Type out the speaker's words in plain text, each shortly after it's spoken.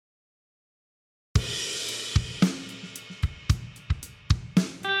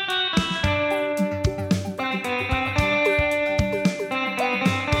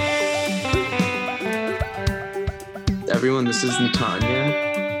This is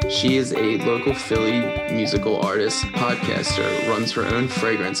Natanya. She is a local Philly musical artist, podcaster, runs her own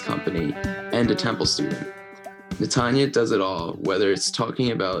fragrance company, and a Temple student. Natanya does it all, whether it's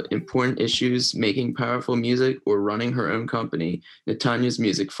talking about important issues, making powerful music, or running her own company. Natanya's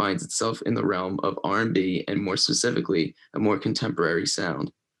music finds itself in the realm of R&B and more specifically, a more contemporary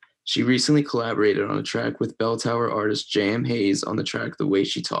sound. She recently collaborated on a track with Bell Tower artist J.M. Hayes on the track The Way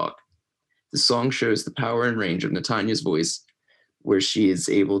She Talk. The song shows the power and range of Natanya's voice, where she is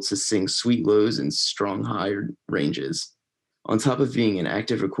able to sing sweet lows and strong high ranges. On top of being an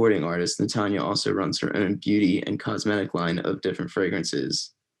active recording artist, Natanya also runs her own beauty and cosmetic line of different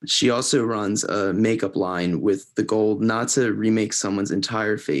fragrances. She also runs a makeup line with the goal not to remake someone's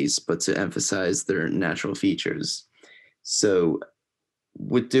entire face, but to emphasize their natural features. So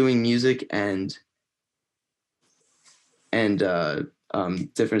with doing music and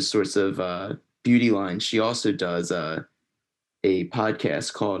different sorts of beauty lines, she also does a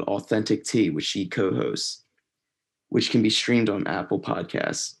podcast called Authentic Tea, which she co-hosts, which can be streamed on Apple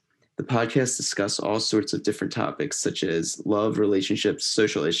Podcasts. The podcasts discuss all sorts of different topics, such as love, relationships,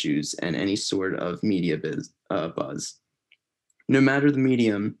 social issues, and any sort of media buzz. No matter the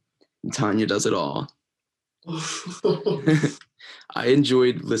medium, Tanya does it all. I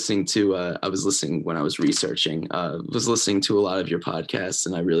enjoyed listening to, I was listening when I was researching, was listening to a lot of your podcasts,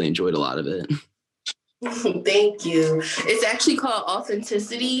 and I really enjoyed a lot of it. Thank you. It's actually called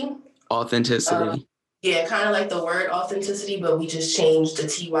Authenticity. Authenticity. Yeah, kind of like the word authenticity, but we just changed the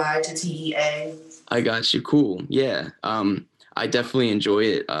TY to TEA. I got you. Cool. Yeah. I definitely enjoy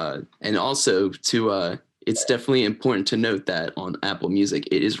it. And also it's definitely important to note that on Apple Music,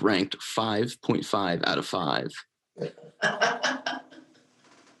 it is ranked 5.5 out of 5.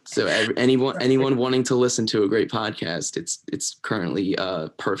 So anyone wanting to listen to a great podcast, it's currently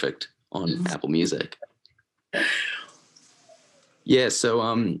perfect on Apple Music. Yeah,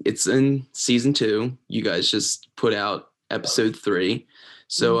 so it's in season 2. You guys just put out episode 3.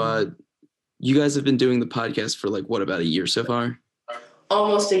 So you guys have been doing the podcast for about a year so far?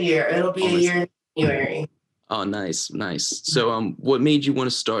 Almost a year. It'll be a year in January. Oh, nice. So what made you want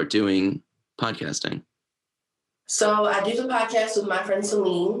to start doing podcasting? So I do the podcast with my friend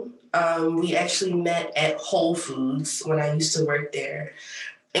Celine. We actually met at Whole Foods when I used to work there.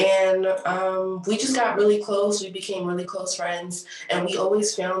 And we just got really close. We became really close friends. And we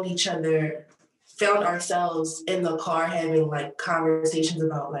always found ourselves in the car having conversations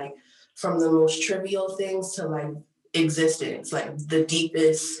about from the most trivial things to existence, the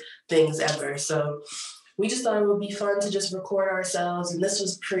deepest things ever. So we just thought it would be fun to just record ourselves. And this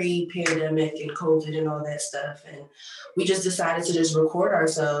was pre-pandemic and COVID and all that stuff. And we just decided to just record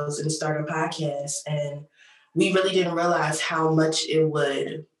ourselves and start a podcast. And we really didn't realize how much it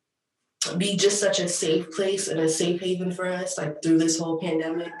would be just such a safe place and a safe haven for us, through this whole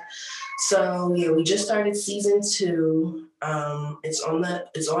pandemic. So yeah, we just started season 2. It's on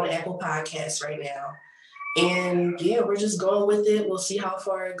Apple Podcasts right now. And yeah, we're just going with it. We'll see how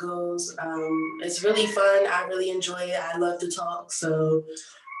far it goes. It's really fun. I really enjoy it. I love to talk. So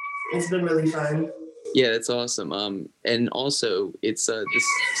it's been really fun. Yeah, that's awesome. And also it's this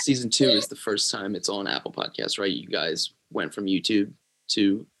season 2 is the first time it's on Apple Podcasts, right? You guys went from YouTube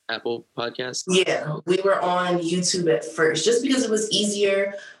to Apple Podcasts? Yeah, we were on YouTube at first, just because it was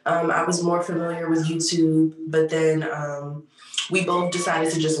easier. I was more familiar with YouTube, but then we both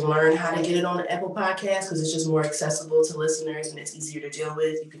decided to just learn how to get it on the Apple Podcast because it's just more accessible to listeners and it's easier to deal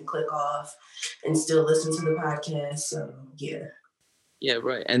with. You can click off and still listen to the podcast. So yeah. Yeah,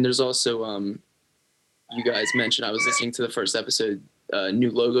 right. And there's also you guys mentioned, I was listening to the first episode,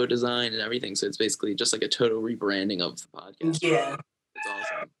 new logo design and everything. So it's basically just a total rebranding of the podcast. Yeah. It's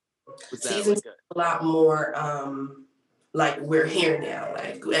awesome. Season's a lot more we're here now.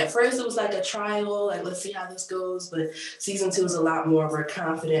 At first it was a trial, let's see how this goes, but season 2 is a lot more, we're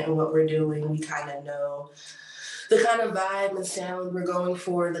confident in what we're doing. We kind of know the kind of vibe and sound we're going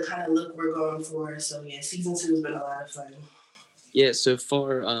for, the kind of look we're going for. So yeah, season 2 has been a lot of fun. Yeah, so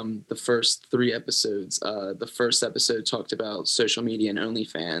far the first 3 episodes, the first episode talked about social media and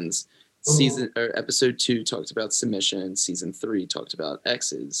OnlyFans. Episode 2 talked about submission. Season 3 talked about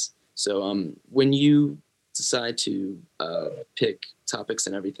exes. So when you decide to pick topics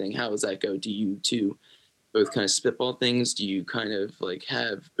and everything, how does that go? Do you two both kind of spitball things? Do you kind of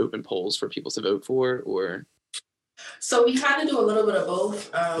have open polls for people to vote for, or? So we kind of do a little bit of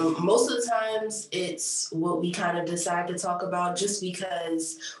both. Most of the times it's what we kind of decide to talk about just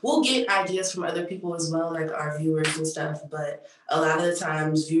because we'll get ideas from other people as well, our viewers and stuff. But a lot of the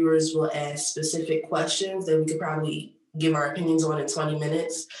times viewers will ask specific questions that we could probably give our opinions on in 20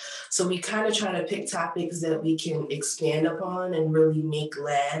 minutes. So we kind of try to pick topics that we can expand upon and really make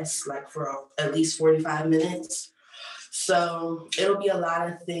last like for at least 45 minutes. So it'll be a lot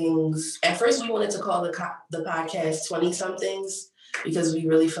of things. At first, we wanted to call the podcast 20 somethings because we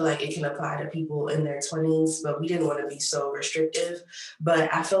really feel like it can apply to people in their 20s, but we didn't want to be so restrictive.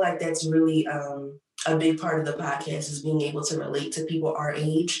 But I feel like that's really a big part of the podcast is being able to relate to people our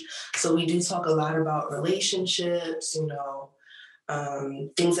age. So we do talk a lot about relationships,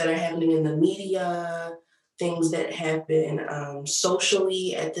 things that are happening in the media, things that happen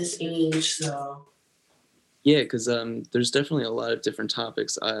socially at this age. So yeah, because there's definitely a lot of different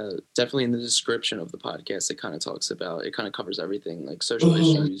topics. Definitely in the description of the podcast, it kind of covers everything, like social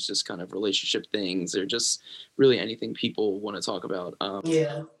issues, just kind of relationship things, or just really anything people want to talk about.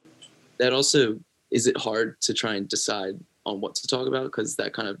 Yeah. That also, is it hard to try and decide on what to talk about? Because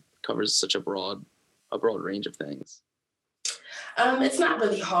that kind of covers such a broad range of things. It's not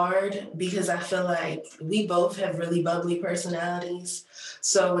really hard because I feel like we both have really bubbly personalities.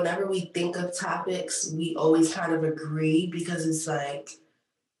 So whenever we think of topics, we always kind of agree because it's like,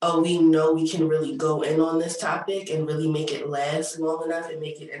 oh, we know we can really go in on this topic and really make it last long enough and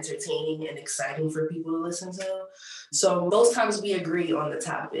make it entertaining and exciting for people to listen to. So most times we agree on the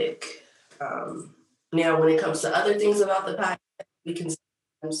topic. Now, when it comes to other things about the podcast, we can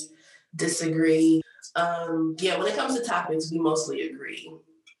sometimes disagree. When it comes to topics, we mostly agree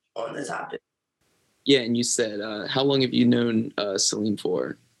on the topic. Yeah, and you said, how long have you known Salim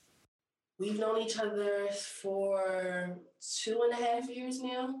for? We've known each other for 2.5 years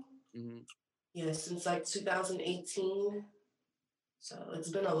now. Mm-hmm. Yeah, since like 2018. So it's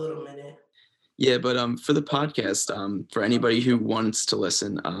been a little minute. Yeah, but for the podcast, for anybody who wants to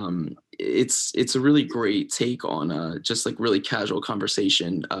listen, it's a really great take on just like really casual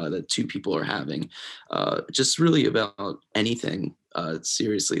conversation that two people are having, just really about anything.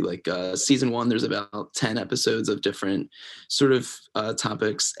 Seriously, like season 1, there's about 10 episodes of different sort of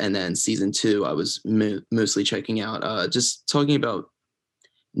topics, and then season 2, I was mostly checking out just talking about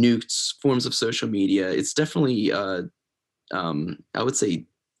new forms of social media. It's definitely I would say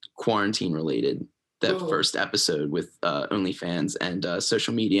quarantine related, that first episode with OnlyFans and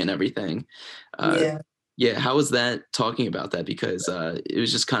social media and everything. Yeah, how was that, talking about that? Because it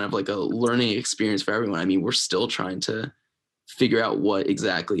was just kind of like a learning experience for everyone. I mean, we're still trying to figure out what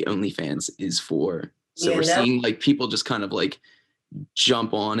exactly OnlyFans is for. So we're seeing like people just kind of like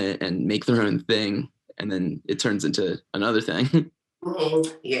jump on it and make their own thing, and then it turns into another thing.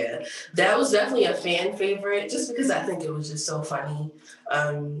 Mm-hmm. Yeah, that was definitely a fan favorite just because I think it was just so funny.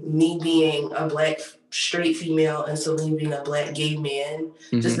 Me being a Black straight female and Salim being a Black gay man,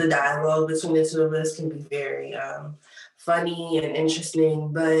 just the dialogue between the two of us can be very funny and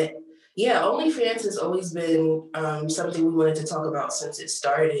interesting. But yeah, OnlyFans has always been something we wanted to talk about since it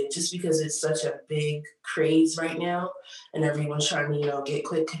started, just because it's such a big craze right now and everyone's trying to, get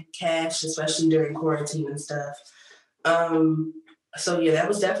quick cash, especially during quarantine and stuff. So yeah, that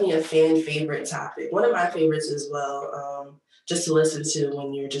was definitely a fan favorite topic. One of my favorites as well, just to listen to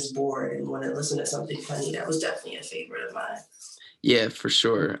when you're just bored and want to listen to something funny. That was definitely a favorite of mine. Yeah, for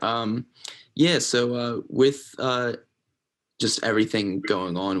sure. So with just everything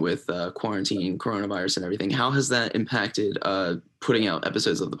going on with quarantine, coronavirus and everything, how has that impacted putting out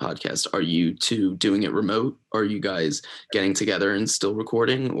episodes of the podcast? Are you two doing it remote? Are you guys getting together and still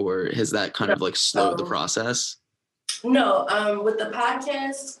recording? Or has that kind of like slowed the process? No, with the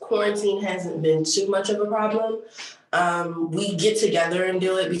podcast, quarantine hasn't been too much of a problem. We get together and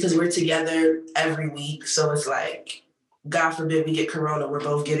do it because we're together every week. So it's like, God forbid we get corona, we're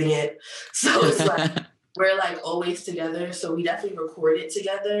both getting it. So it's like, we're like always together. So we definitely record it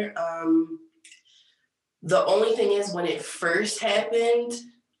together. The only thing is when it first happened,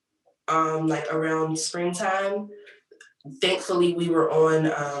 like around springtime, thankfully we were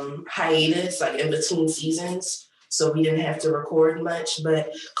on hiatus, like in between seasons. So we didn't have to record much,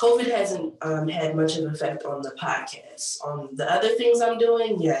 but COVID hasn't had much of an effect on the podcast. On the other things I'm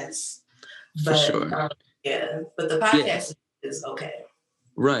doing, yes. But, for sure. But the podcast is okay.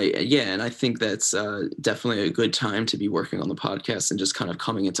 Right. Yeah. And I think that's definitely a good time to be working on the podcast and just kind of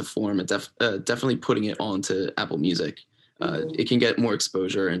coming into form and definitely putting it onto Apple Music. It can get more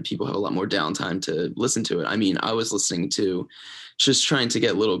exposure and people have a lot more downtime to listen to it. I mean, I was listening to, just trying to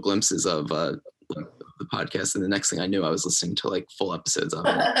get little glimpses of the podcast, and the next thing I knew, I was listening to like full episodes of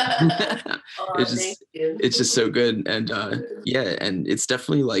it. It's just so good. And and it's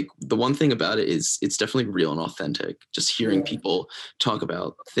definitely like, the one thing about it is it's definitely real and authentic, just hearing people talk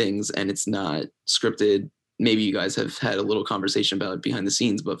about things, and it's not scripted. Maybe you guys have had a little conversation about it behind the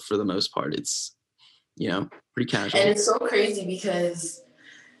scenes, but for the most part, it's pretty casual. And it's so crazy because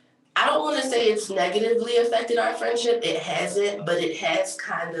I don't want to say it's negatively affected our friendship. It hasn't, but it has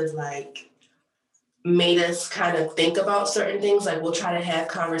kind of like made us kind of think about certain things. Like we'll try to have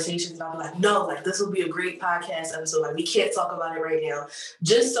conversations and I'll be like, no, like this will be a great podcast episode. Like we can't talk about it right now.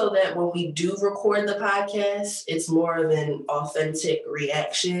 Just so that when we do record the podcast, it's more of an authentic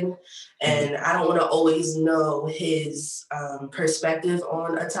reaction. And I don't want to always know his perspective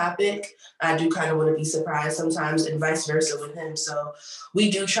on a topic. I do kind of want to be surprised sometimes and vice versa with him. So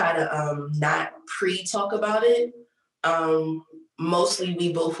we do try to not pre-talk about it. Mostly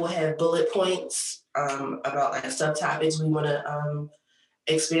we both will have bullet points about like subtopics we want to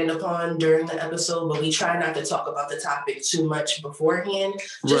expand upon during the episode, but we try not to talk about the topic too much beforehand,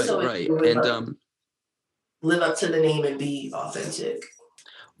 just so it can live up to the name and be authentic.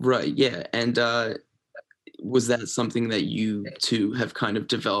 Right, yeah. And was that something that you two have kind of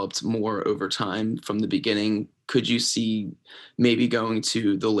developed more over time from the beginning? Could you see maybe going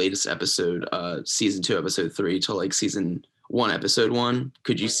to the latest episode, season 2, episode 3, to like season 1, episode 1?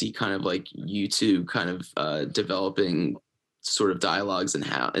 Could you see kind of like you two kind of developing sort of dialogues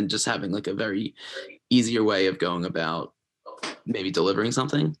and just having like a very easier way of going about maybe delivering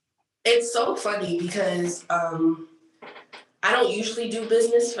something? It's so funny because I don't usually do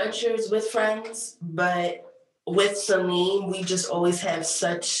business ventures with friends, but with Salim, we've always had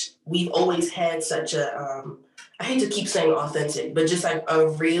such a, I hate to keep saying authentic, but just like a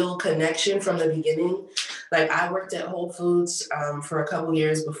real connection from the beginning. Like I worked at Whole Foods for a couple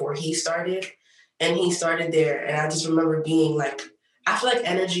years before he started, and he started there. And I just remember being like, I feel like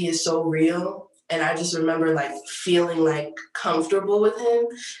energy is so real. And I just remember like feeling like comfortable with him.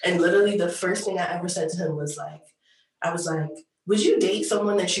 And literally the first thing I ever said to him was like, I was like, would you date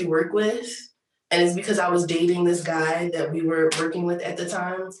someone that you work with? And it's because I was dating this guy that we were working with at the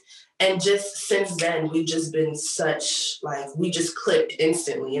time. And just since then, we've just been we just clicked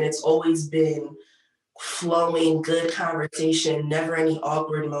instantly. And it's always been flowing, good conversation, never any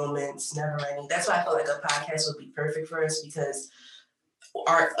awkward moments, that's why I felt like a podcast would be perfect for us, because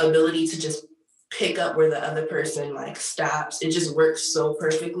our ability to just pick up where the other person like stops, it just works so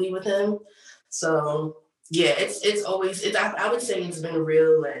perfectly with him. So yeah, it's always, I would say it's been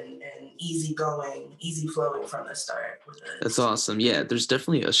real and easy going, easy flowing from the start. That's awesome. Yeah, there's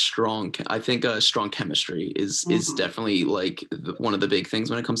definitely a strong chemistry is definitely like one of the big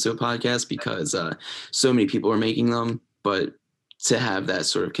things when it comes to a podcast, because so many people are making them, but to have that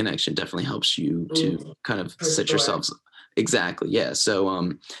sort of connection definitely helps you to kind of set yourselves. Exactly. Yeah.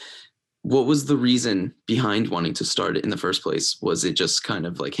 So what was the reason behind wanting to start it in the first place? Was it just kind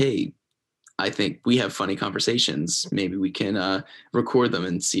of like, hey, I think we have funny conversations, maybe we can record them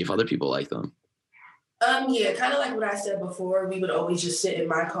and see if other people like them? Yeah, kind of like what I said before, we would always just sit in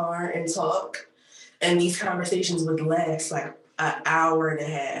my car and talk, and these conversations would last like an hour and a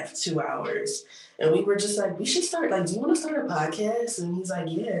half, 2 hours. And we were just like, we should start, like, do you want to start a podcast? And he's like,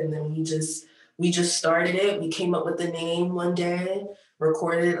 yeah. And then we just started it. We came up with the name one day,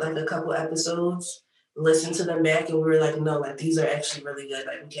 recorded like a couple episodes, listened to them back, and we were like, no, like these are actually really good.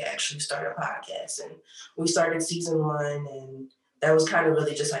 Like we can actually start a podcast. And we started season 1, and that was kind of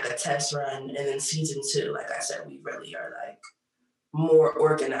really just like a test run. And then season 2, like I said, we really are like more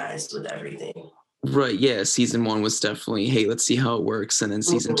organized with everything. Right. Yeah. Season 1 was definitely, hey, let's see how it works. And then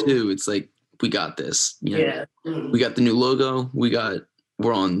season 2, it's like, we got this. Yeah. We got the new logo.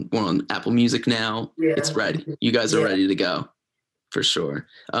 We're on Apple Music now. Yeah. It's ready. You guys are ready to go. For sure.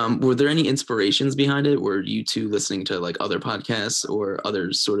 Were there any inspirations behind it? Were you two listening to like other podcasts or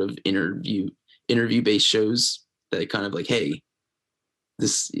other sort of interview-based shows that kind of like, hey,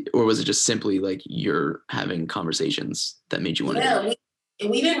 this, or was it just simply like you're having conversations that made you want to do it?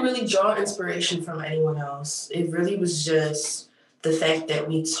 We didn't really draw inspiration from anyone else. It really was just the fact that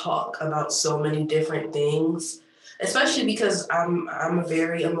we talk about so many different things, especially because I'm a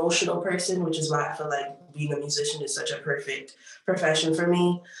very emotional person, which is why I feel like being a musician is such a perfect profession for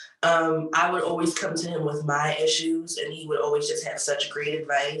me. I would always come to him with my issues, and he would always just have such great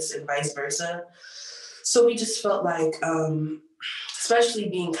advice, and vice versa. So we just felt like, especially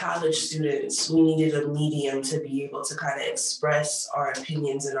being college students, we needed a medium to be able to kind of express our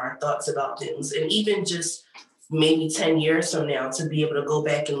opinions and our thoughts about things. And even just maybe 10 years from now, to be able to go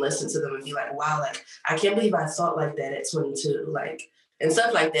back and listen to them and be like, wow, like, I can't believe I thought like that at 22, like, and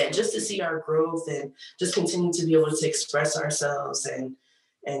stuff like that, just to see our growth and just continue to be able to express ourselves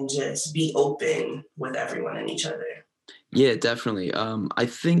and just be open with everyone and each other. Yeah, definitely. I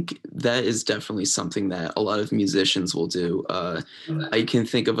think that is definitely something that a lot of musicians will do. I can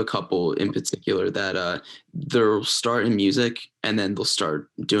think of a couple in particular that they'll start in music and then they'll start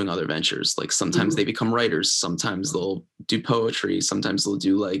doing other ventures. Like sometimes they become writers, sometimes they'll do poetry, sometimes they'll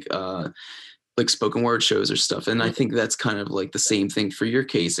do like spoken word shows or stuff. And I think that's kind of like the same thing for your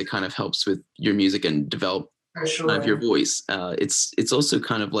case. It kind of helps with your music and develop For kind of your sure. voice. It's also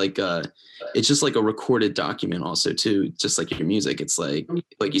kind of like it's just like a recorded document also too, just like your music. It's like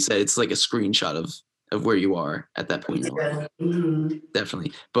you said, it's like a screenshot of where you are at that point in your life. Yeah. Mm-hmm.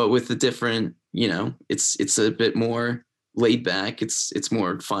 Definitely. But with the different, it's a bit more laid back. It's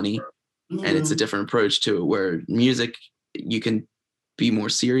more funny and it's a Mm-hmm. different approach to it where music you can be more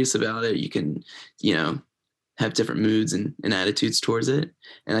serious about it. You can, you know, have different moods and attitudes towards it.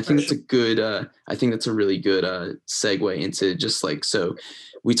 And I For think that's sure. a good, I think that's a really good segue into just like, so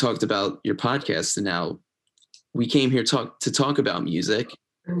we talked about your podcast and now we came here to talk about music,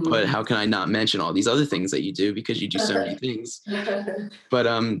 but Mm-hmm. how can I not mention all these other things that you do because you do so many things. But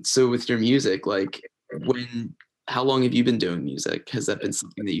so with your music, like how long have you been doing music? Has that been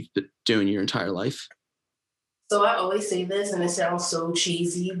something that you've been doing your entire life? So I always say this, and it sounds so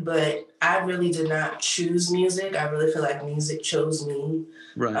cheesy, but I really did not choose music. I really feel like music chose me.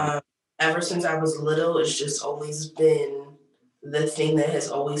 Right. Um, Ever since I was little, it's just always been the thing that has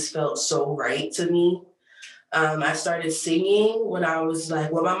always felt so right to me. I started singing when I was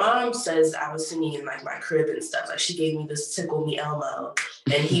like, well, my mom says I was singing in like my crib and stuff. Like she gave me this Tickle Me Elmo,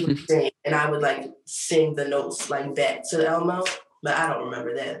 and he would sing, and I would like sing the notes like back to Elmo. But I don't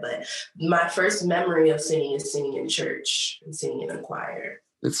remember that. But my first memory of singing is singing in church and singing in a choir.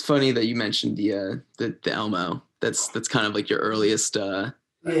 It's funny that you mentioned the Elmo. That's kind of like your earliest.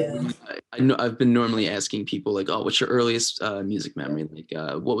 Yeah. I know I've been normally asking people like, oh, what's your earliest music memory?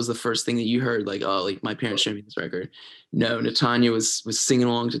 Like, what was the first thing that you heard? Like, oh, like my parents showed me this record. No, Natanya was singing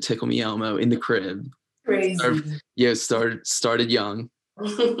along to Tickle Me Elmo in the crib. Crazy. Yeah, started young.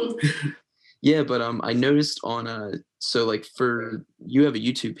 Yeah, but I noticed on so like for you have a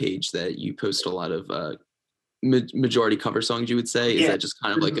YouTube page that you post a lot of majority cover songs. You would say is Yeah. that just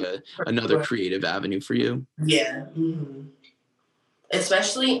kind of like another creative avenue for you? Yeah. Mm-hmm.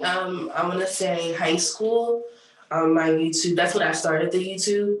 Especially I want to say high school, my YouTube, that's when I started the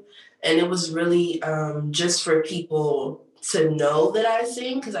YouTube, and it was really just for people to know that I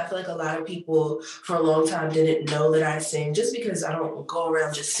sing, because I feel like a lot of people for a long time didn't know that I sing, just because I don't go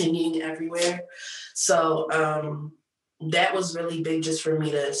around just singing everywhere. So that was really big just for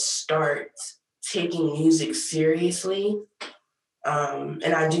me to start taking music seriously.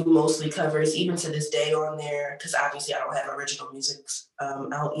 And I do mostly covers, even to this day on there, because obviously I don't have original music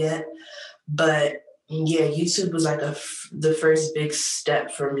out yet. But yeah, YouTube was like the first big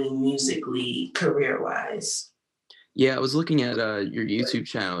step for me musically, career wise. Yeah, I was looking at your YouTube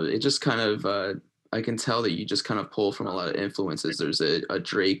channel. It just kind of I can tell that you just kind of pull from a lot of influences. There's a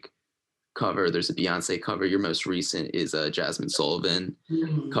Drake cover, there's a Beyonce cover. Your most recent is a Jasmine Sullivan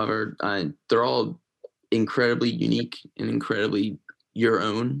Mm-hmm. cover. They're all incredibly unique and incredibly your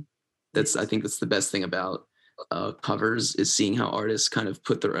own. I think that's the best thing about covers is seeing how artists kind of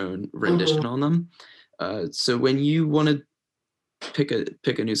put their own Mm-hmm. rendition on them. So when you want to pick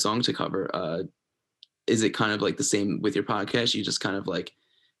a new song to cover, is it kind of like the same with your podcast? You just kind of like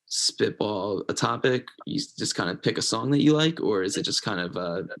spitball a topic, you just kind of pick a song that you like, or is it just kind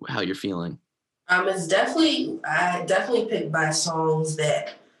of how you're feeling? I definitely pick my songs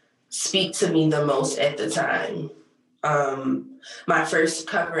that speak to me the most at the time. My first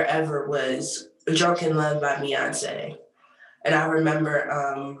cover ever was Drunk in Love by Beyonce. And I remember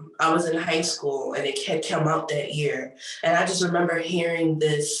I was in high school and it had come out that year. And I just remember hearing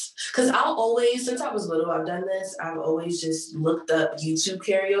this, because I'll always, since I was little, I've done this. I've always just looked up YouTube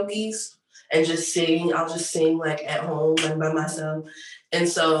karaoke's and just sing. I'll just sing like at home and by myself. And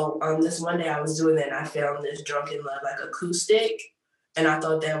so this one day I was doing that and I found this Drunk in Love like acoustic. And I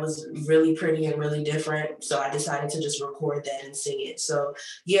thought that was really pretty and really different. So I decided to just record that and sing it. So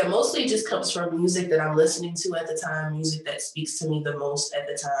yeah, mostly just comes from music that I'm listening to at the time, music that speaks to me the most at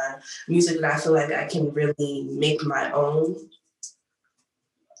the time, music that I feel like I can really make my own.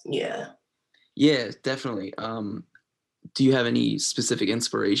 Yeah. Yeah, definitely. Do you have any specific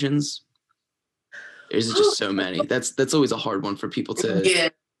inspirations? Or is it just so many? That's always a hard one for people Yeah.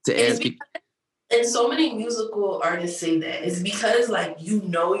 to It's ask. and so many musical artists say that. It's because like you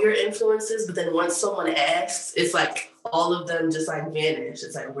know your influences, but then once someone asks, it's like all of them just like vanish.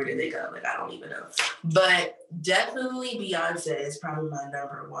 It's like where did they go? Like I don't even know. But definitely Beyonce is probably my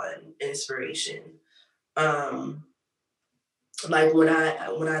number one inspiration. Um like when I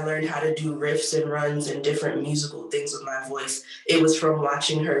learned how to do riffs and runs and different musical things with my voice, it was from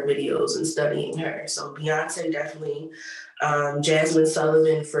watching her videos and studying her. So Beyonce definitely, Jasmine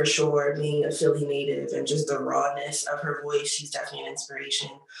Sullivan for sure, being a Philly native and just the rawness of her voice, she's definitely an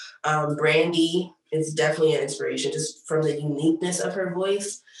inspiration. Brandy is definitely an inspiration just from the uniqueness of her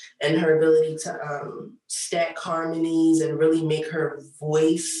voice and her ability to stack harmonies and really make her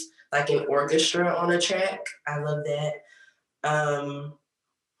voice like an orchestra on a track. I love that. I'm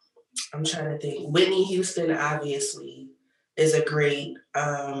trying to think. Whitney Houston obviously is a great.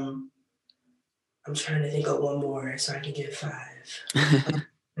 I'm trying to think of one more so I can get 5.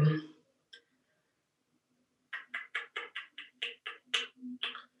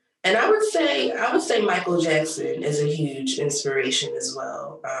 And I would say Michael Jackson is a huge inspiration as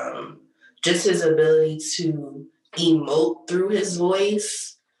well. Just his ability to emote through his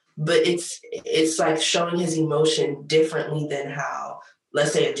voice, but it's like showing his emotion differently than how,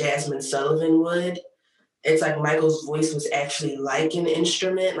 let's say, a Jasmine Sullivan would. It's like Michael's voice was actually like an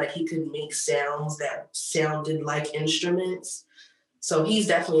instrument, like he could make sounds that sounded like instruments. So he's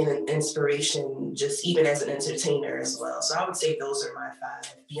definitely an inspiration, just even as an entertainer as well. So I would say those are my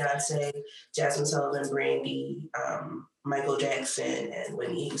 5: Beyonce, Jasmine Sullivan, Brandy, Michael Jackson, and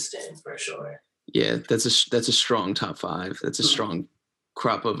Whitney Houston for sure. Yeah, that's a strong top 5. That's a strong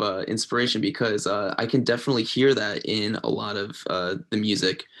crop of inspiration, because I can definitely hear that in a lot of the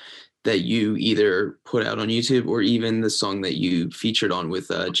music that you either put out on YouTube or even the song that you featured on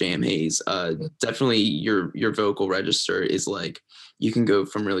with J.M. Hayes. Definitely your vocal register is like, you can go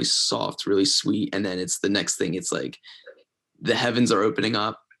from really soft, really sweet, and then it's the next thing. It's like the heavens are opening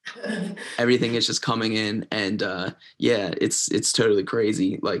up. Everything is just coming in, and yeah, it's totally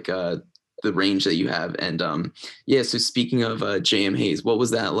crazy. Like the range that you have. And yeah, so speaking of J.M. Hayes, what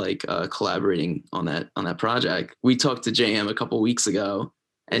was that like collaborating on that project? We talked to J.M. a couple weeks ago,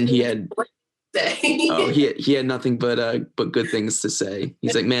 and he had he had nothing but good things to say.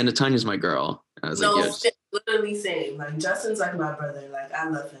 He's like, man, Natanya's my girl. And I was like, yes. Literally same. Like Justin's like my brother. Like I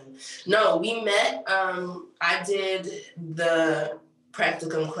love him. No, we met. I did the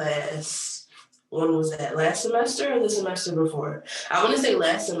practicum class. When was that? Last semester or the semester before? I want to say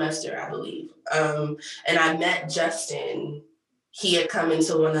last semester, I believe. And I met Justin. He had come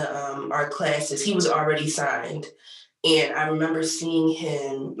into one of our classes. He was already signed. And I remember seeing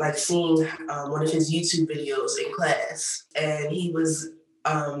him, like seeing one of his YouTube videos in class. And he was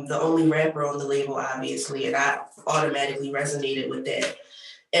the only rapper on the label, obviously. And I automatically resonated with that.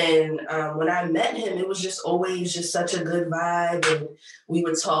 And when I met him, it was just always just such a good vibe. And we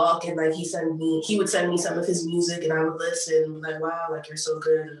would talk, and like he would send me some of his music, and I would listen and be like, wow, like you're so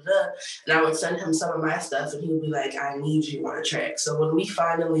good. And I would send him some of my stuff, and he would be like, I need you on a track. So when we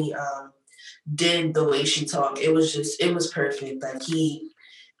finally did The Way She Talk, it was perfect. Like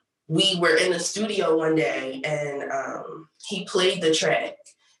we were in the studio one day, and he played the track.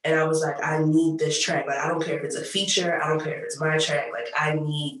 And I was like, I need this track. Like, I don't care if it's a feature. I don't care if it's my track. Like, I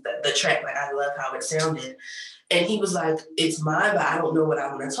need the track. Like, I love how it sounded. And he was like, it's mine, but I don't know what I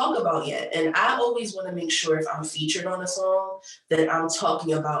want to talk about yet. And I always want to make sure if I'm featured on a song that I'm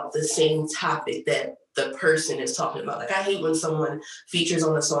talking about the same topic that the person is talking about. Like, I hate when someone features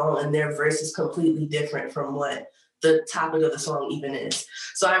on a song and their verse is completely different from what the topic of the song even is.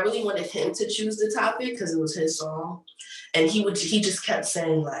 So I really wanted him to choose the topic because it was his song. And he just kept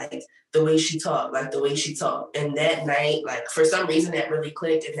saying like, the way she talked, like the way she talked. And that night, like for some reason that really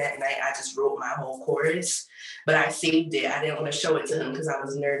clicked. And that night I just wrote my whole chorus, but I saved it. I didn't want to show it to him because I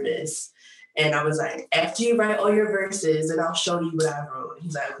was nervous. And I was like, after you write all your verses, and I'll show you what I wrote.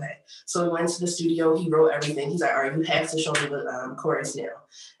 He's like, okay. So we went to the studio. He wrote everything. He's like, all right, you have to show me the chorus now.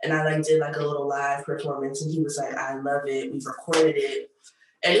 And I like did like a little live performance. And he was like, I love it. We recorded it.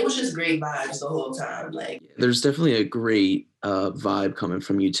 And it was just great vibes the whole time. Like, there's definitely a great vibe coming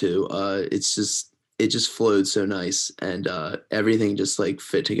from you two. It just flowed so nice, and everything just like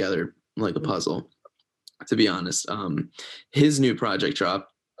fit together like a puzzle. To be honest, his new project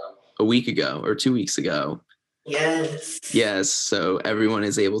dropped a week ago or 2 weeks ago. Yes. So everyone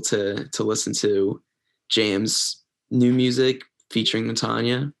is able to listen to James' new music featuring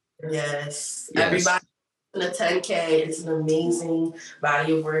Natanya. Yes. Everybody. The 10K, it's an amazing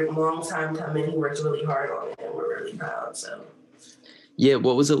body of work, long time coming. He worked really hard on it, and we're really proud. So, yeah,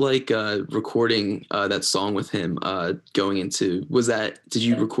 what was it like recording that song with him? Did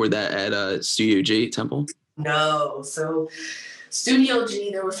you record that at Studio G Temple? No, so Studio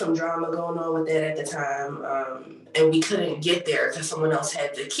G, there was some drama going on with that at the time, and we couldn't get there because someone else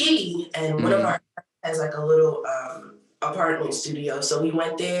had the key, and one of our has like a little apartment studio, so we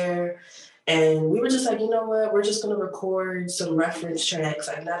went there. And we were just like, you know what, we're just gonna record some reference tracks,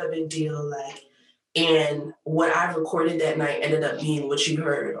 like not a big deal. Like, and what I recorded that night ended up being what you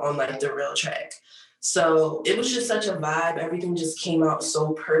heard on like the real track. So it was just such a vibe. Everything just came out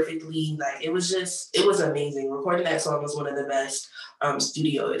so perfectly. Like it was amazing. Recording that song was one of the best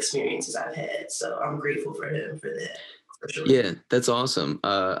studio experiences I've had. So I'm grateful for him for that. For sure. Yeah, that's awesome.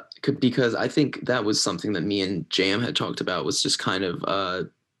 Because I think that was something that me and Jam had talked about, was just kind of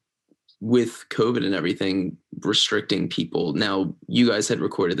with COVID and everything restricting people. Now, you guys had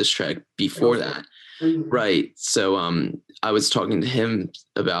recorded this track before that, right? So I was talking to him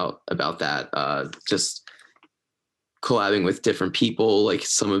about that, just collabing with different people, like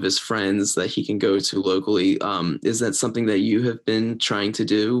some of his friends that he can go to locally. Is that something that you have been trying to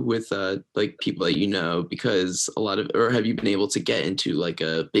do with like people that you know? Because or have you been able to get into like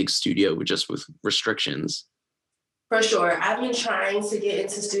a big studio with restrictions? For sure. I've been trying to get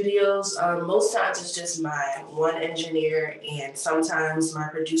into studios. Most times it's just my one engineer and sometimes my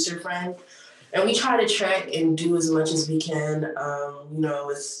producer friend. And we try to track and do as much as we can.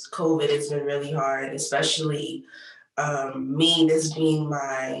 With COVID, it's been really hard, especially me, this being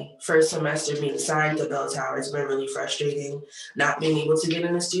my first semester being signed to Bell Tower. It's been really frustrating not being able to get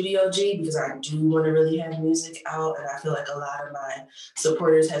in the studio, G, because I do want to really have music out. And I feel like a lot of my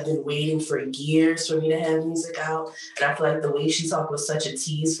supporters have been waiting for years for me to have music out. And I feel like the way she talked was such a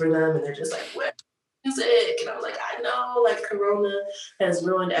tease for them. And they're just like, what? Music. And I was like, I know, like Corona has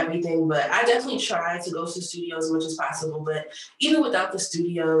ruined everything, but I definitely try to go to the studio as much as possible. But even without the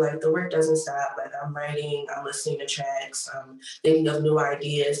studio, like the work doesn't stop. Like I'm writing, I'm listening to tracks, thinking of new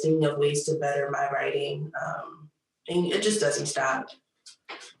ideas, thinking of ways to better my writing. And it just doesn't stop.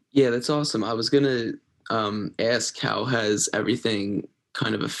 Yeah, that's awesome. I was gonna ask, how has everything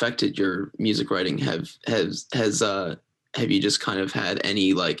kind of affected your music writing? Have you just kind of had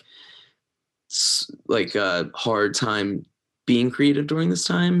any like hard time being creative during this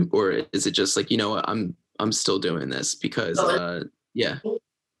time, or is it just like, you know what, I'm still doing this because yeah.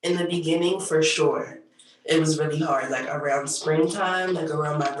 In the beginning, for sure, it was really hard. Like around springtime, like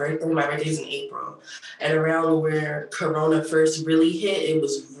around my birthday's in April, and around where Corona first really hit, it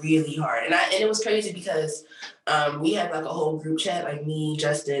was really hard. And it was crazy because we had like a whole group chat, like me,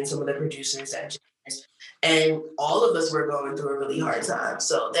 Justin, some of the producers, engineers, and all of us were going through a really hard time.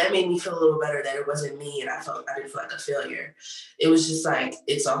 So that made me feel a little better that it wasn't me and I didn't feel like a failure. It was just like,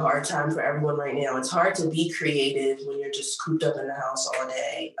 it's a hard time for everyone right now. It's hard to be creative when you're just cooped up in the house all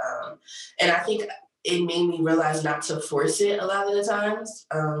day. And I think it made me realize not to force it a lot of the times,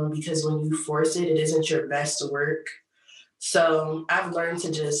 because when you force it, it isn't your best work. So I've learned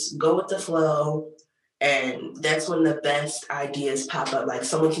to just go with the flow, and that's when the best ideas pop up. Like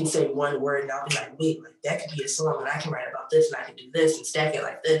someone can say one word and I'll be like, wait, like that could be a song and I can write about this and I can do this and stack it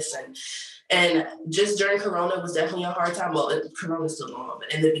like this. And just during Corona, it was definitely a hard time. Well, Corona's still going on,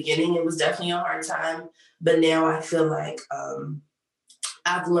 but in the beginning, it was definitely a hard time. But now I feel like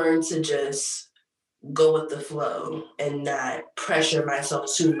I've learned to just go with the flow and not pressure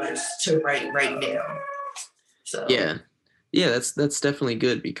myself too much to write right now. So yeah, that's definitely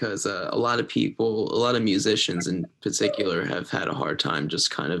good, because a lot of musicians in particular have had a hard time just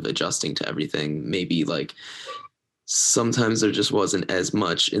kind of adjusting to everything. Maybe like sometimes there just wasn't as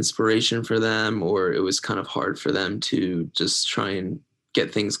much inspiration for them, or it was kind of hard for them to just try and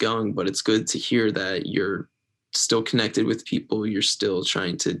get things going. But it's good to hear that you're still connected with people, you're still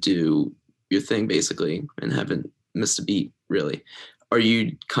trying to do your thing basically, and haven't missed a beat really. Are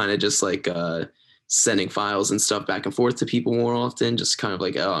you kind of just like sending files and stuff back and forth to people more often, just kind of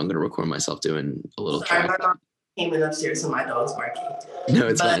like, oh, I'm gonna record myself doing a little track? My mom came in upstairs, so my dog's barking. No,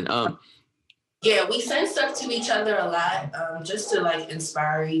 it's fine. Yeah, we send stuff to each other a lot, just to like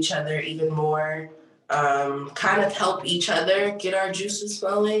inspire each other even more, kind of help each other get our juices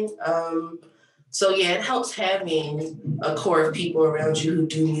flowing. So yeah, it helps having a core of people around you who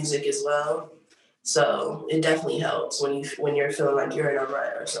do music as well. So it definitely helps when you're feeling like you're in a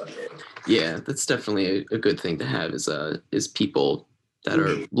rut or something. Yeah, that's definitely a good thing to have, is people that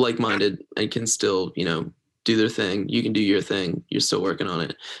are like-minded and can still, do their thing. You can do your thing. You're still working on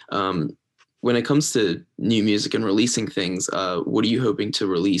it. When it comes to new music and releasing things, what are you hoping to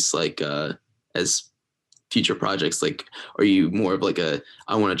release, like as future projects? Like, are you more of like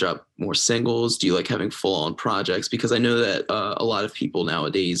I want to drop more singles? Do you like having full-on projects? Because I know that a lot of people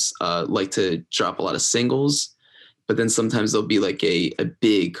nowadays like to drop a lot of singles, but then sometimes there'll be like a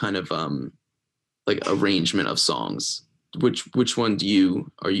big kind of like arrangement of songs. Which one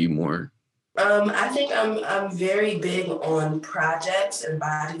are you more? I think I'm very big on projects and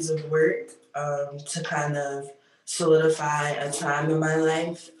bodies of work, to kind of solidify a time in my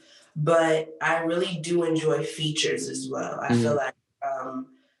life. but I really do enjoy features as well. I feel like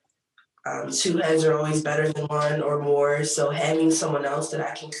two heads are always better than one or more. So having someone else that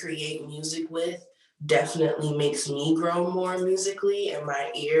I can create music with definitely makes me grow more musically and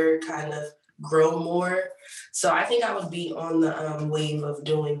my ear kind of grow more. So I think I would be on the wave of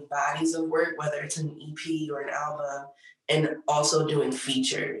doing bodies of work, whether it's an EP or an album, and also doing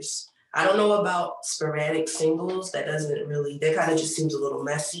features. I don't know about sporadic singles. That kind of just seems a little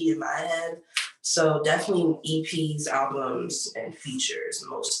messy in my head. So definitely EPs, albums, and features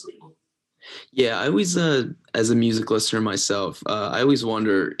mostly. Yeah, I always, as a music listener myself, I always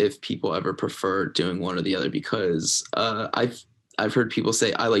wonder if people ever prefer doing one or the other because I've heard people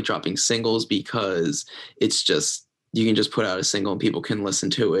say I like dropping singles because it's just you can just put out a single and people can listen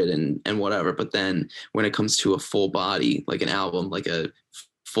to it and whatever. But then when it comes to a full body, like an album, like a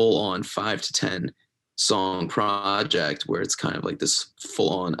full on 5 to 10 song project where it's kind of like this full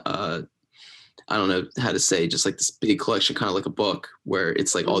on I don't know how to say, just like this big collection, kind of like a book where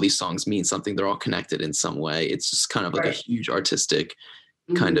it's like all these songs mean something. They're all connected in some way. It's just kind of like a huge artistic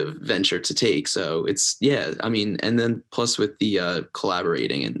kind of venture to take. So it's, yeah, I mean, and then plus with the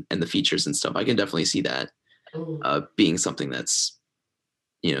collaborating and the features and stuff, I can definitely see that being something that's,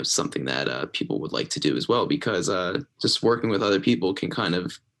 something that people would like to do as well, because just working with other people can kind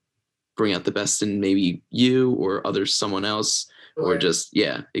of bring out the best in maybe you or someone else, or just,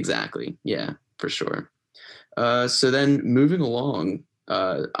 yeah, exactly. Yeah, for sure. So then moving along,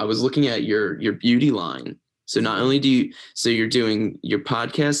 I was looking at your beauty line. So not only you're doing your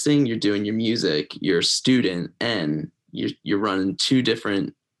podcasting, you're doing your music, you're a student, and you're running 2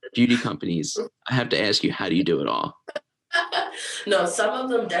 different beauty companies. I have to ask you, how do you do it all? No, some of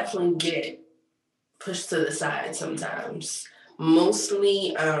them definitely get pushed to the side sometimes.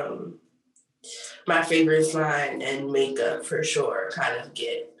 Mostly, my favorites line and makeup for sure kind of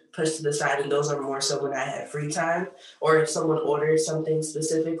get pushed to the side, and those are more so when I have free time or if someone orders something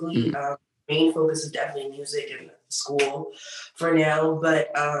specifically. Main focus is definitely music and school for now,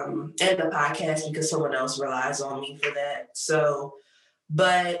 but and the podcast because someone else relies on me for that. So,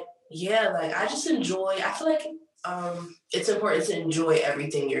 but yeah, like I just enjoy. I feel like it's important to enjoy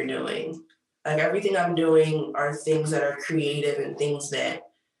everything you're doing. Like everything I'm doing are things that are creative and things that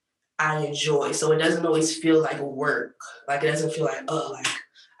I enjoy. So it doesn't always feel like work. Like it doesn't feel like, oh, like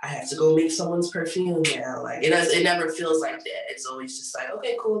I have to go make someone's perfume now. Like it never feels like that. It's always just like,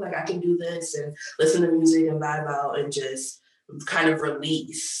 okay, cool, like I can do this and listen to music and vibe out and just kind of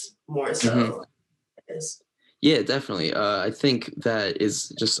release more so. Yes. Yeah, definitely. I think that is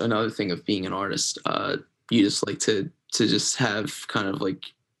just another thing of being an artist. You just like to just have kind of like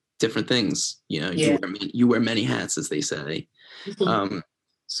different things. You wear many hats, as they say.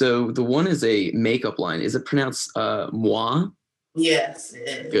 So the one is a makeup line. Is it pronounced moi? Yes,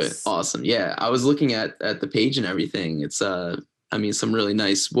 it is. Good, awesome. Yeah, I was looking at the page and everything. It's I mean, some really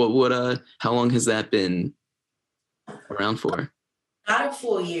nice. How long has that been around for? Not a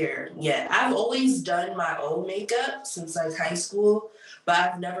full year yet. I've always done my own makeup since like high school, but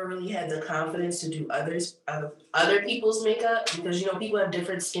I've never really had the confidence to do other people's makeup because people have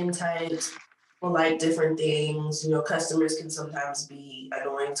different skin types or like different things. Customers can sometimes be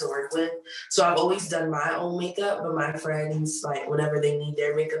annoying to work with. So I've always done my own makeup, but my friends, like whenever they need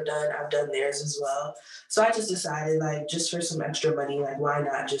their makeup done, I've done theirs as well. So I just decided like just for some extra money, like why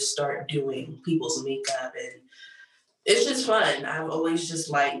not just start doing people's makeup, and it's just fun. I've always just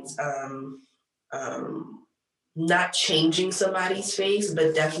liked not changing somebody's face,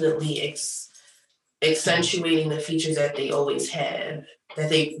 but definitely accentuating the features that they always have, that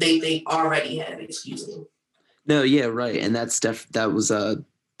they already have. Excuse me. No, yeah, right, and that was the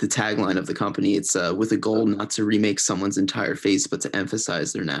tagline of the company. It's with a goal not to remake someone's entire face, but to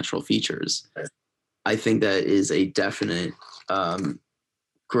emphasize their natural features. I think that is a definite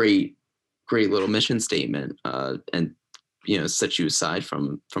great little mission statement, and set you aside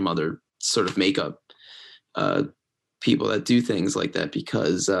from other sort of makeup people that do things like that,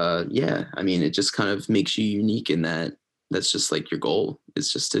 because yeah, I mean, it just kind of makes you unique in that. That's just like your goal,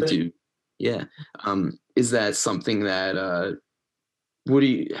 is just to do. Yeah. Is that something that are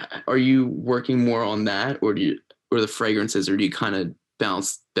you working more on that, or the fragrances, or do you kind of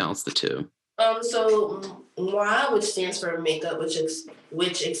balance the two? So MOI, which stands for makeup, which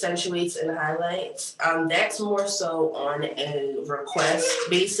accentuates and highlights, that's more so on a request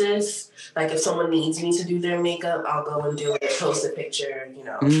basis. Like if someone needs me to do their makeup, I'll go and do it, post a picture,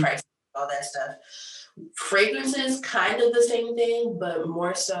 price, all that stuff. Fragrances, kind of the same thing, but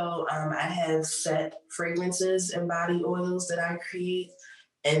more so, I have set fragrances and body oils that I create.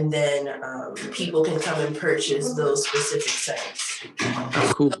 and then people can come and purchase those specific scents.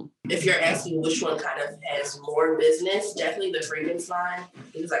 Oh, cool. If you're asking which one kind of has more business, definitely the fragrance line,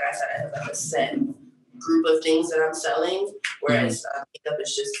 because like I said, I have like a set group of things that I'm selling, whereas makeup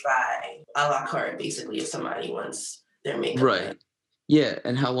is just by a la carte, basically, if somebody wants their makeup. Right. Yeah,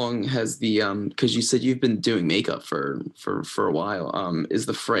 and how long has the because you said you've been doing makeup for a while. Was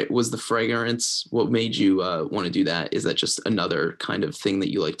the fragrance what made you want to do that? Is that just another kind of thing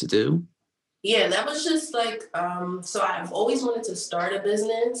that you like to do? Yeah, that was just like so I've always wanted to start a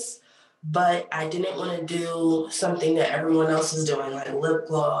business, but I didn't want to do something that everyone else is doing, like lip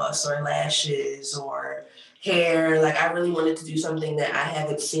gloss or lashes or hair. Like I really wanted to do something that I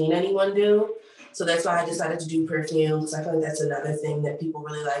haven't seen anyone do. So that's why I decided to do perfume, because I feel like that's another thing that people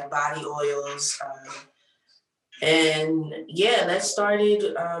really like, body oils. And yeah, that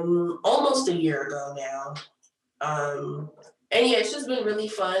started almost a year ago now. And yeah, it's just been really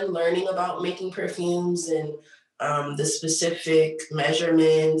fun learning about making perfumes and the specific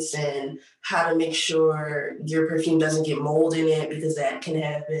measurements and how to make sure your perfume doesn't get mold in it, because that can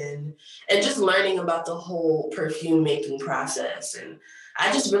happen. And just learning about the whole perfume making process. And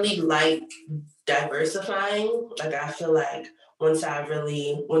I just really like diversifying. Like I feel like once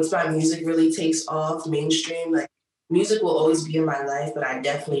my music really takes off mainstream, like music will always be in my life, but I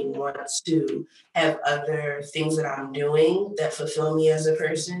definitely want to have other things that I'm doing that fulfill me as a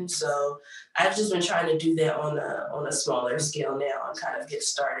person. So I've just been trying to do that on a smaller scale now and kind of get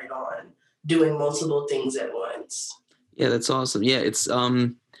started on doing multiple things at once. Yeah, that's awesome. Yeah, it's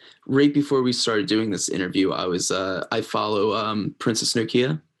right before we started doing this interview, I follow Princess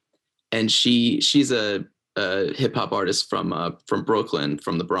Nokia, and she's a hip hop artist from Brooklyn,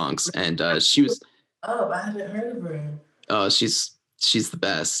 from the Bronx, and she was. Oh, I haven't heard of her. She's the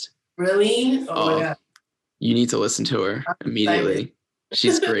best. Really? Oh my God. You need to listen to her immediately.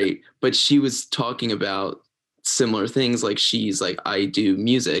 She's great. But she was talking about similar things. Like she's like, I do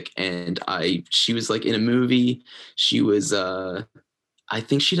music, and she was like in a movie. She was I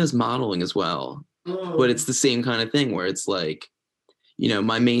think she does modeling as well. But it's the same kind of thing where it's like, you know,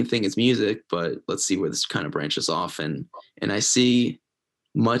 my main thing is music, but let's see where this kind of branches off, and I see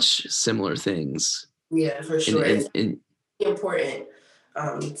much similar things. Yeah, for sure. It's important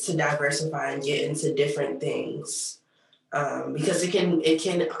to diversify and get into different things, because it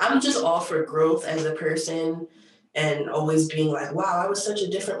can. I'm just all for growth as a person, and always being like, wow, I was such a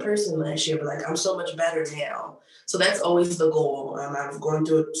different person last year, but like I'm so much better now. So that's always the goal. I've gone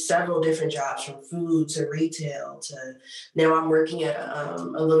through several different jobs, from food to retail to now I'm working at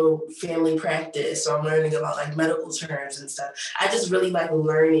a little family practice. So I'm learning about like medical terms and stuff. I just really like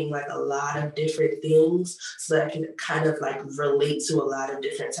learning like a lot of different things so that I can kind of like relate to a lot of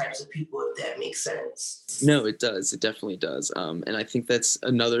different types of people, if that makes sense. No, it does. It definitely does. And I think that's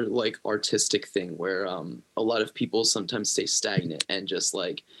another like artistic thing where a lot of people sometimes stay stagnant and just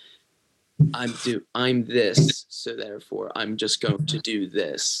like, I'm this, so therefore I'm just going to do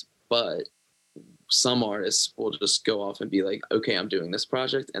this. But some artists will just go off and be like, okay, I'm doing this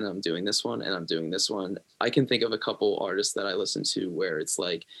project and I'm doing this one and I'm doing this one. I can think of a couple artists that I listen to where it's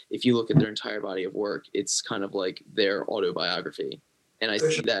like, if you look at their entire body of work, it's kind of like their autobiography. And I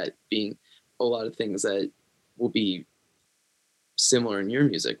see that being a lot of things that will be similar in your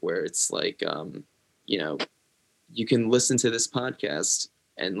music, where it's like, you know, you can listen to this podcast,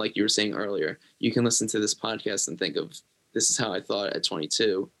 and like you were saying earlier, you can listen to this podcast and think of, this is how I thought at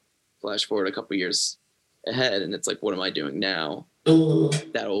 22, flash forward a couple years ahead, and it's like, what am I doing now?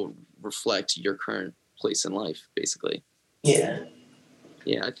 That'll reflect your current place in life, basically. Yeah.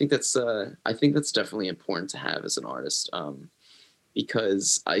 Yeah, I think that's definitely important to have as an artist,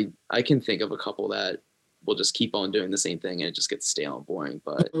 because I can think of a couple that will just keep on doing the same thing and it just gets stale and boring.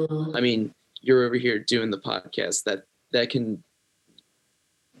 But I mean, you're over here doing the podcast that can.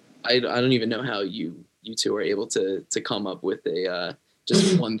 I don't even know how you two are able to come up with a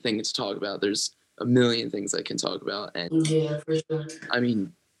just one thing to talk about. There's a million things I can talk about, and yeah, for sure. I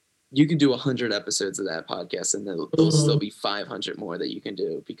mean, you can do 100 episodes of that podcast, and there'll still be 500 more that you can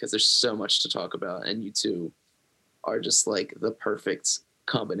do, because there's so much to talk about, and you two are just like the perfect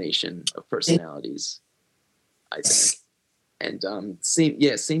combination of personalities, I think. And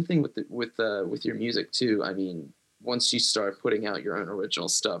same thing with your music too. I mean, once you start putting out your own original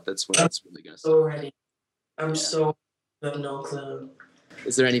stuff, that's when it's really gonna start. So ready. I'm so have no clue.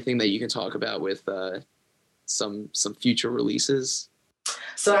 Is there anything that you can talk about with some future releases?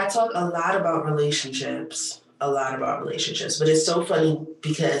 So I talk a lot about relationships, but it's so funny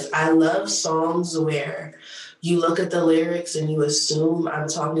because I love songs where you look at the lyrics and you assume I'm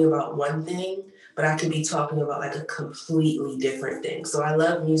talking about one thing, but but I could be talking about like a completely different thing. So I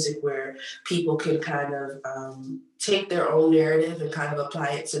love music where people can kind of take their own narrative and kind of apply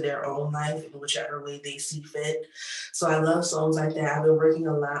it to their own life in whichever way they see fit. So I love songs like that. I've been working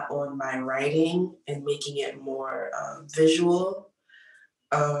a lot on my writing and making it more visual.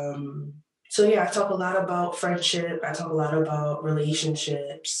 So yeah, I talk a lot about friendship. I talk a lot about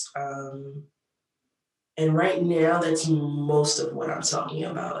relationships. And right now, that's most of what I'm talking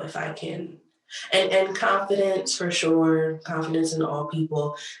about, if I can. And confidence for sure, confidence in all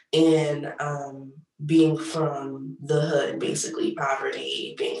people, and being from the hood, basically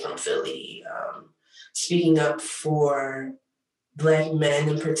poverty, being from Philly, speaking up for Black men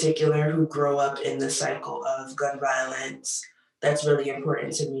in particular who grow up in the cycle of gun violence. That's really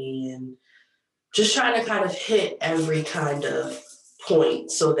important to me, and just trying to kind of hit every kind of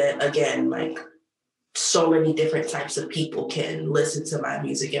point so that again, like so many different types of people can listen to my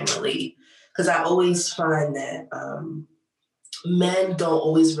music and relate. Because I always find that men don't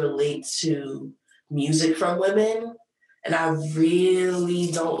always relate to music from women. And I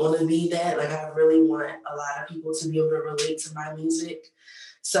really don't want to be that. Like, I really want a lot of people to be able to relate to my music.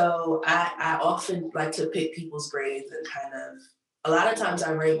 So I often like to pick people's brains and kind of, a lot of times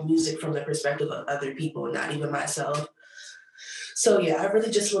I write music from the perspective of other people, not even myself. So yeah, I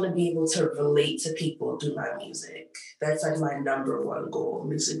really just want to be able to relate to people through my music. That's like my number one goal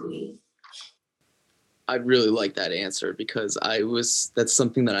musically. I really like that answer because that's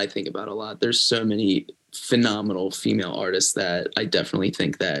something that I think about a lot. There's so many phenomenal female artists that I definitely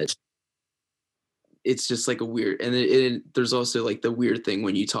think that it's just like a weird, and there's also like the weird thing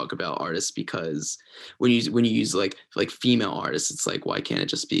when you talk about artists, because when you use like female artists, it's like, why can't it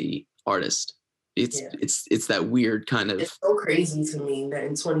just be artist? It's that weird kind of. It's so crazy to me that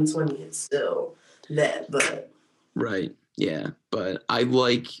in 2020 it's still that, but right, yeah. But I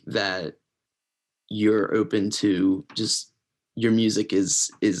like that you're open to just your music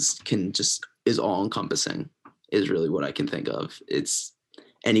is all encompassing is really what I can think of. It's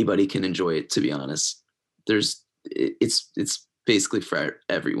anybody can enjoy it, to be honest. It's basically for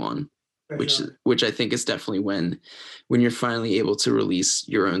everyone, which I think is definitely when you're finally able to release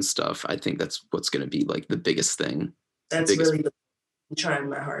your own stuff. I think that's what's going to be like the biggest thing. That's really I'm trying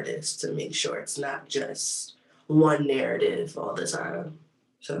my hardest to make sure it's not just one narrative all the time.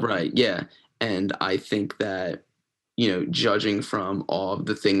 So. Right. Yeah. And I think that, judging from all of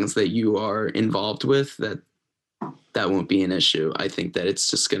the things that you are involved with, that won't be an issue. I think that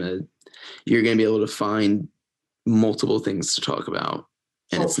it's just you're going to be able to find multiple things to talk about,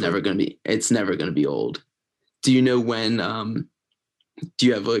 and it's never going to be old. Do you know when, do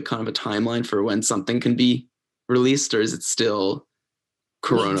you have like kind of a timeline for when something can be released, or is it still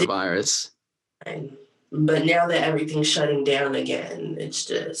coronavirus? But now that everything's shutting down again, it's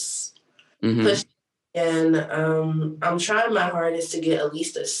just pushing. And I'm trying my hardest to get at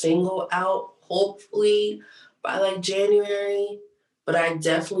least a single out, hopefully by like January. But I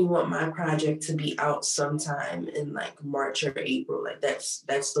definitely want my project to be out sometime in like March or April. Like that's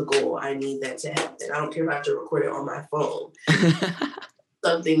the goal. I need that to happen. I don't care if I have to record it on my phone.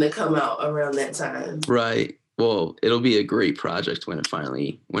 Something to come out around that time. Right. Well, it'll be a great project when it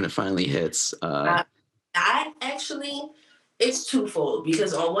finally hits. I actually, it's twofold,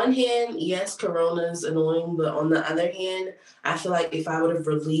 because on one hand, yes, Corona is annoying, but on the other hand, I feel like if I would have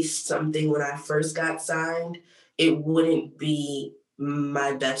released something when I first got signed, it wouldn't be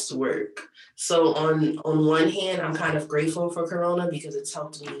my best work. So on one hand, I'm kind of grateful for Corona because it's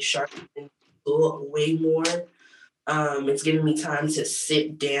helped me sharpen way more. It's given me time to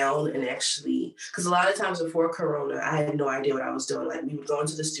sit down and actually, because a lot of times before Corona, I had no idea what I was doing. Like, we would go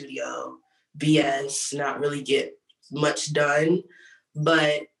into the studio, BS, not really get much done,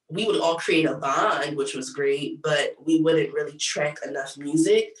 but we would all create a bond, which was great, but we wouldn't really track enough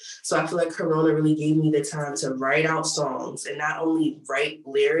music. So I feel like Corona really gave me the time to write out songs, and not only write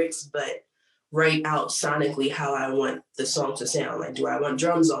lyrics, but write out sonically how I want the song to sound. Like, do I want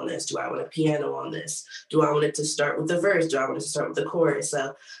drums on this? Do I want a piano on this? Do I want it to start with the verse? Do I want it to start with the chorus?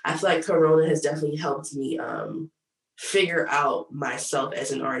 So I feel like Corona has definitely helped me figure out myself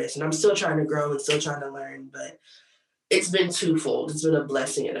as an artist. And I'm still trying to grow and still trying to learn, but it's been twofold. It's been a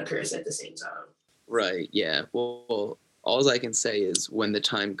blessing and a curse at the same time. Right, yeah. Well, all I can say is when the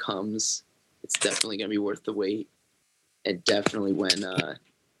time comes, it's definitely going to be worth the wait. And definitely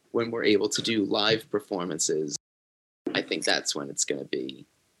when we're able to do live performances, I think that's when it's going to be.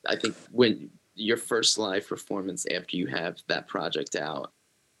 I think when your first live performance after you have that project out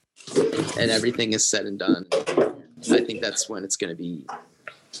and everything is said and done, I think that's when it's going to be,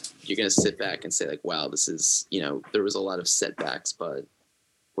 you're going to sit back and say like, wow, this is, there was a lot of setbacks, but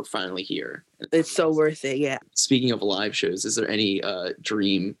we're finally here. It's so worth it. Yeah. Speaking of live shows, is there any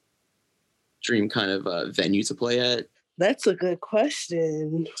dream kind of venue to play at? That's a good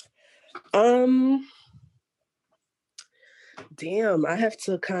question. Damn, I have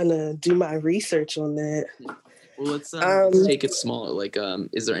to kind of do my research on that. Well, let's take it smaller. Like,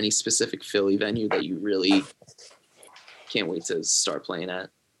 is there any specific Philly venue that you really can't wait to start playing at?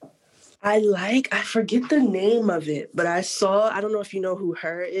 I forget the name of it, but I don't know if you know who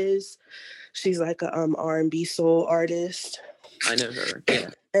Her is. She's like a R&B soul artist. I know her, yeah.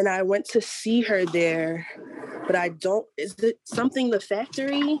 And I went to see her there, but is it something The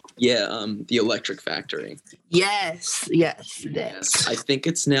Factory? Yeah, the Electric Factory. Yes. I think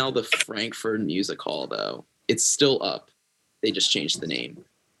it's now the Frankfurt Music Hall, though. It's still up. They just changed the name.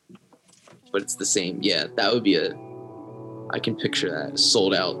 But it's the same. Yeah, that would be I can picture that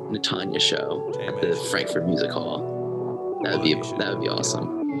sold out Natanya show at the Frankfurt Music Hall. That would be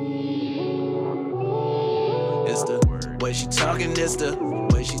awesome. It's the way she talking, this the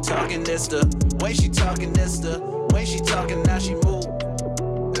way she talking, this the way she talking, this the way she talking, now she move.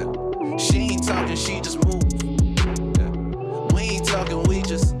 Yeah. She ain't talking, she just move. Yeah. We ain't talking, we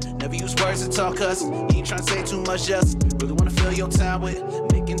just never use words to talk us. You ain't trying to say too much, just really wanna fill your time with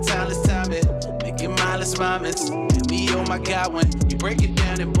making timeless time it, making mindless moments. And me, oh my God, when you break it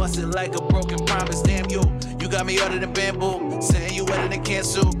down and bust it like a broken promise, damn you got me other than bamboo, saying you wetter than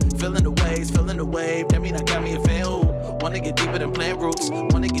cancel. Feeling the waves, feeling the wave. That mean I got me a fan who wanna get deeper than plant roots,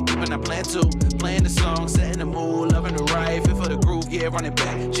 wanna get deeper than I plan to. Playing the song, setting the mood, loving the ride, fit for the groove, yeah, running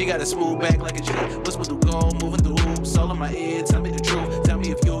back. She got a smooth back like a jet. Whisper through gold, moving through hoops, all in my ear. Tell me the truth, tell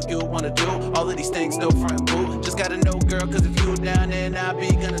me if you wanna do all of these things, no front and boot. Just gotta know, girl, cause if you down there, I'll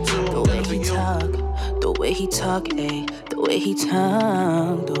be gonna do the way he talk, the way he talk, ayy, the way he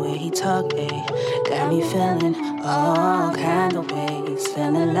talk, the way he talk, ayy, got me feeling all kind of ways,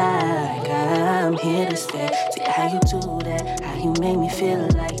 feeling like I'm here to stay. See how you do that, how you make me feel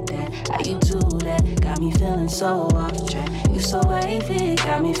like that, how you do that, got me feeling so off track. You so wavy,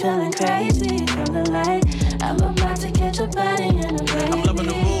 got me feeling crazy, feeling like I'm about to catch a body in a baby. I'm loving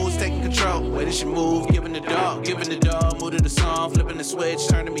the moves, taking control. Way that she move, giving the dog, move to the song, flipping the switch,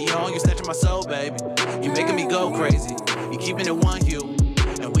 turning me on. You snatching my soul, baby. You making me go crazy. You keeping it one you,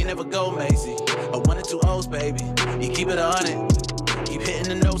 and we never go Macy. A 1 and 2 O's, baby. You keep it on it. Keep hitting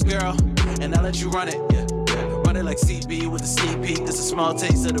the notes, girl, and I'll let you run it. Yeah. Run it like CB with the sneak peek. That's a small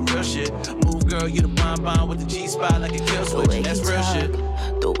taste of the real shit. Move, girl, you the bomb with the G-spot like a kill switch. That's real shit.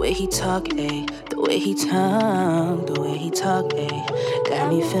 The way he talk, ayy, the way he talk, the way he talk, ayy, got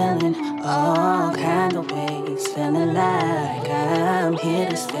me feeling all kind of ways, feeling like I'm here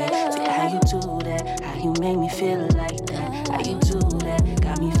to stay. See how you do that, how you make me feel like that, how you do that,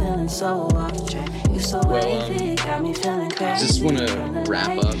 got me feeling so off track. You so wavy, got me feeling crazy. Just want to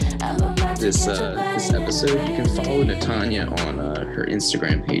wrap up this episode. You can follow Natanya on her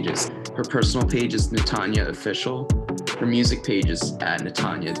Instagram pages. Her personal page is Natanya Official. Her music page is at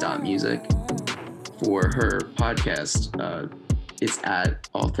natanya.music. For her podcast, it's at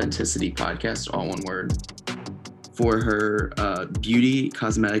Authenticity Podcast, all one word. For her beauty,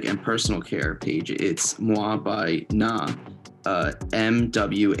 cosmetic, and personal care page, it's Moi by Na,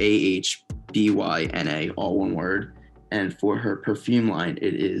 MWAHBYNA, all one word. And for her perfume line,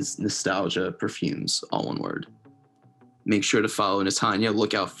 it is Nostalgia Perfumes, all one word. Make sure to follow Natanya.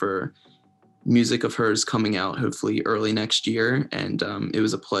 Look out for music of hers coming out hopefully early next year. And it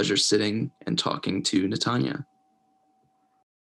was a pleasure sitting and talking to Natanya.